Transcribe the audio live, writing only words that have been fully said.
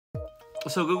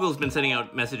So Google's been sending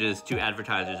out messages to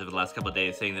advertisers over the last couple of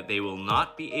days saying that they will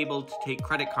not be able to take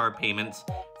credit card payments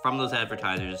from those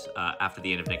advertisers after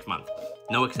the end of next month.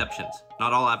 No exceptions.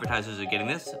 Not all advertisers are getting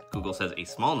this. Google says a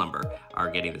small number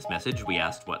are getting this message. We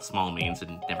asked what small means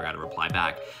and never got a reply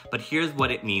back. But here's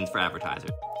what it means for advertisers.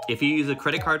 If you use a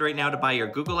credit card right now to buy your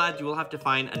Google ads, you will have to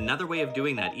find another way of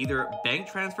doing that, either bank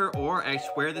transfer or, I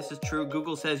swear this is true,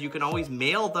 Google says you can always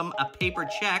mail them a paper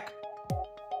check.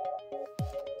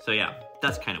 So yeah,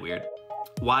 that's kind of weird.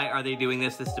 Why are they doing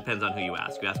this? This depends on who you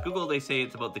ask. You ask Google, they say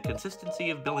it's about the consistency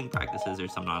of billing practices or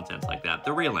some nonsense like that.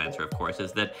 The real answer, of course,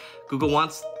 is that Google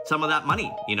wants some of that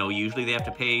money. You know, usually they have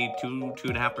to pay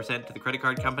 2.5% to the credit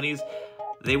card companies.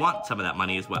 They want some of that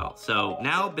money as well. So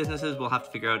now businesses will have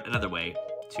to figure out another way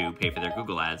to pay for their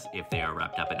Google ads if they are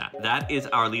wrapped up in that. That is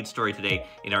our lead story today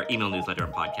in our email newsletter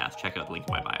and podcast. Check out the link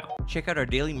in my bio. Check out our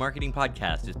daily marketing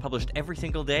podcast. It's published every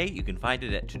single day. You can find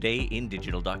it at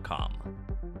todayindigital.com.